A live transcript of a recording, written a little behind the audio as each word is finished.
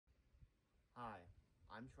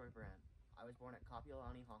I'm Troy Brandt. I was born at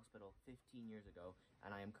Kapiolani Hospital 15 years ago,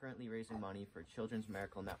 and I am currently raising money for Children's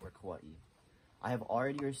Miracle Network Hawaii. I have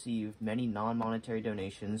already received many non-monetary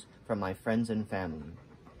donations from my friends and family.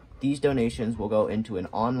 These donations will go into an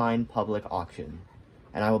online public auction,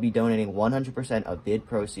 and I will be donating 100% of bid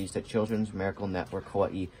proceeds to Children's Miracle Network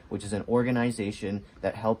Hawaii, which is an organization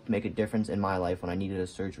that helped make a difference in my life when I needed a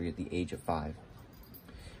surgery at the age of 5.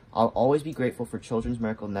 I'll always be grateful for Children's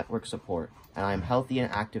Miracle Network support, and I am healthy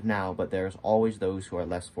and active now, but there's always those who are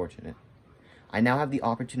less fortunate. I now have the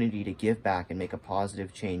opportunity to give back and make a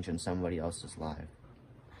positive change in somebody else's life.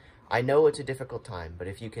 I know it's a difficult time, but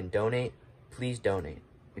if you can donate, please donate.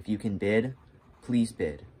 If you can bid, please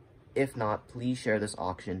bid. If not, please share this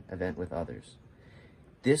auction event with others.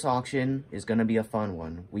 This auction is going to be a fun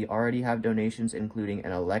one. We already have donations including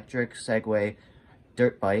an electric Segway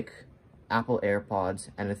dirt bike, Apple AirPods,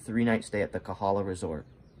 and a 3-night stay at the Kahala Resort.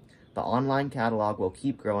 The online catalog will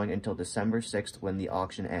keep growing until December 6th when the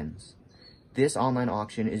auction ends. This online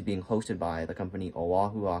auction is being hosted by the company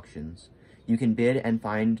Oahu Auctions. You can bid and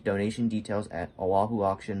find donation details at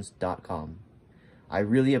oahuauctions.com. I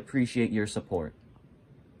really appreciate your support.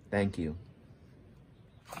 Thank you.